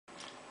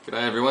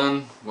G'day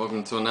everyone,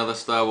 welcome to another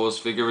Star Wars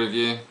figure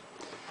review.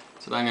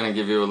 Today I'm going to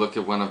give you a look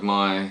at one of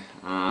my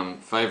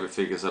favourite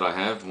figures that I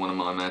have, one of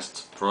my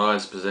most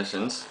prized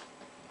possessions.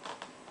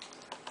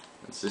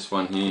 It's this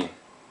one here,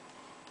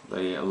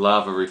 the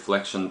Lava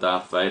Reflection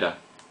Darth Vader.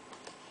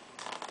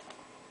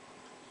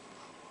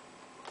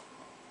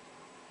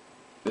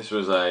 This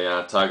was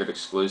a Target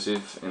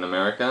exclusive in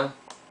America.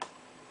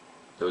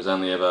 There was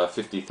only ever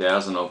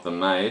 50,000 of them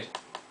made,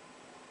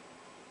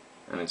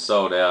 and it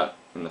sold out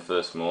in the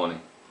first morning.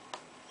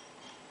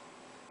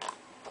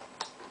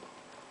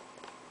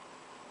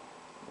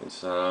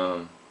 It's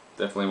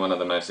definitely one of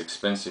the most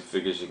expensive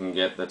figures you can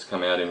get that's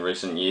come out in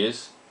recent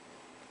years.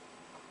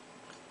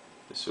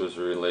 This was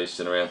released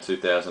in around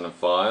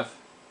 2005.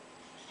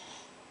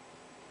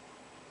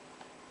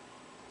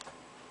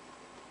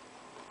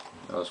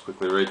 I'll just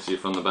quickly read to you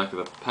from the back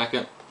of the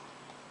packet.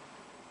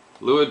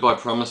 Lured by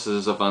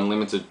promises of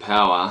unlimited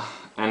power,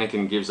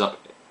 Anakin gives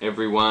up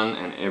everyone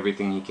and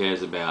everything he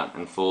cares about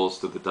and falls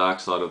to the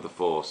dark side of the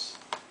Force.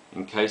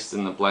 Encased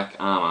in the black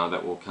armor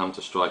that will come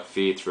to strike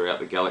fear throughout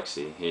the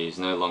galaxy, he is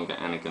no longer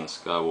Anakin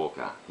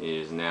Skywalker. He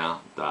is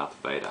now Darth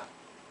Vader.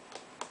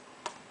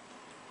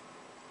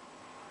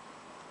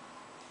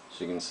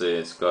 As you can see,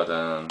 it's got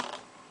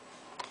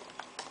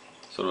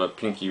sort of a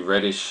pinky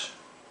reddish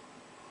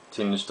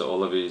tinge to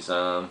all of his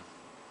armor,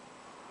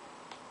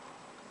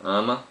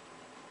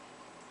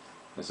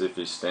 as if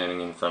he's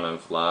standing in front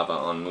of lava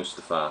on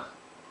Mustafar.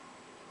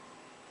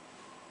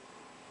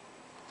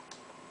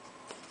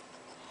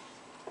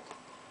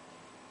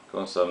 Of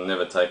course, I've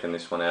never taken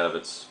this one out of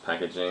its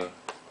packaging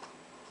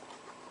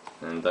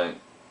and don't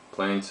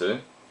plan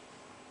to.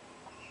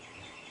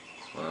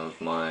 It's one of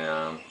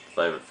my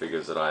favourite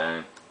figures that I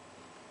own.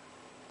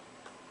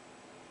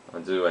 I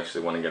do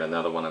actually want to get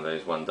another one of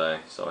these one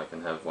day so I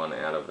can have one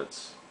out of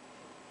its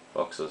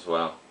box as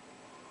well.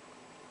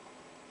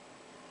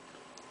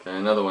 Okay,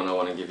 another one I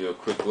want to give you a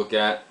quick look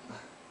at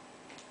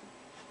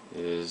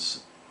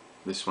is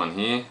this one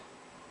here.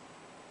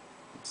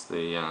 It's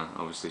the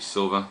obviously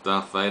silver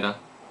Darth Vader.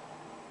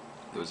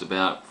 There was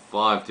about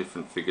 5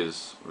 different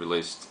figures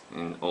released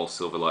in all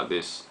silver like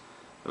this.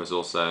 There was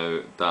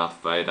also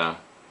Darth Vader,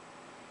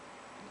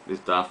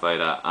 this Darth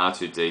Vader,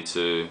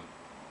 R2-D2,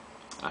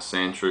 a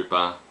Sand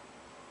Trooper,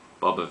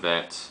 Boba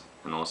Fett,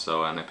 and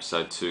also an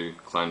Episode 2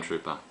 Clone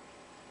Trooper.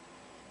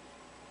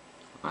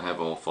 I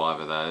have all 5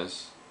 of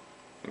those.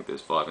 I think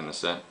there's 5 in the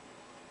set.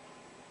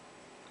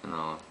 And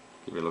I'll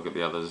give you a look at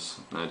the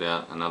others, no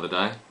doubt, another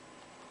day.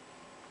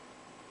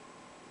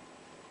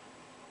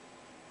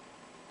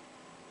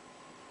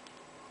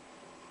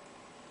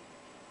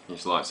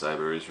 His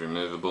lightsaber is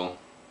removable.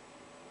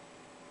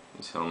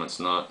 His helmet's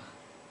not.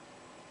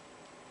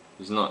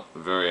 He's not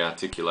very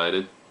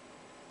articulated,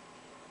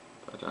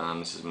 but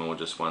this is more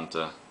just one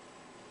to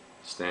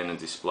stand and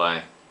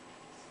display.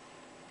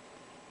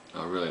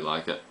 I really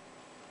like it.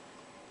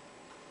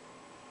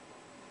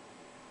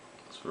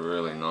 It's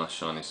really nice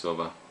shiny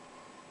silver.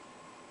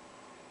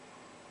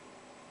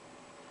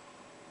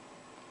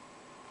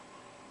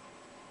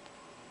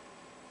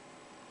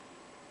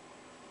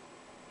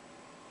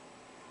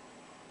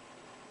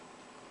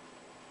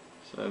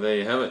 So there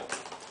you have it,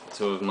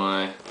 2 of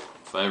my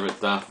favourite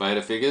Darth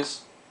Vader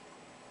figures.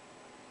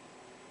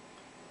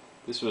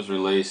 This was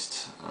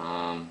released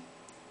around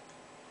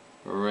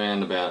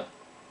about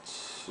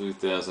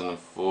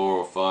 2004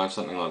 or 5,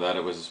 something like that.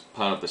 It was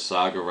part of the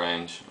Saga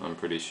range, I'm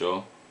pretty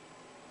sure.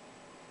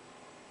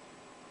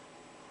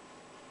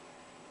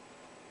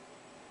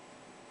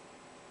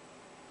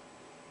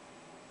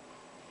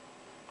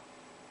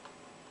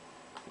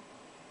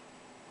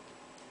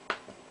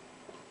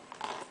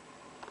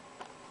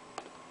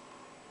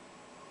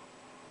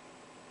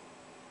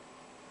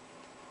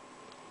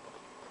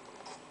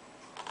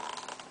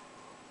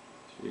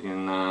 You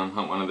can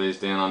hunt one of these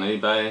down on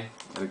eBay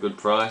at a good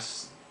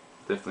price.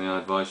 Definitely I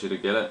advise you to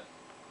get it.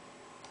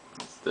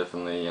 It's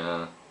definitely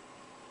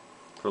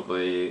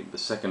probably the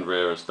second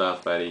rarest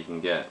Darth Vader you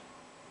can get.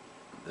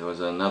 There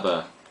was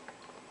another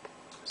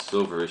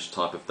silverish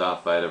type of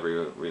Darth Vader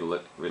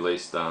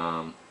released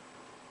in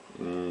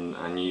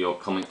a New York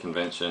comic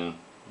convention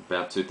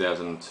about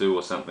 2002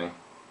 or something,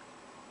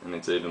 and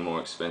it's even more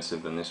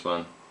expensive than this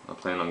one. I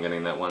plan on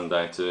getting that one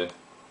day too.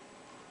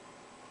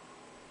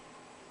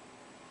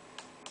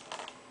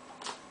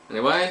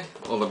 Anyway,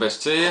 all the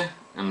best to you,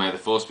 and may the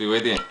Force be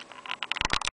with you.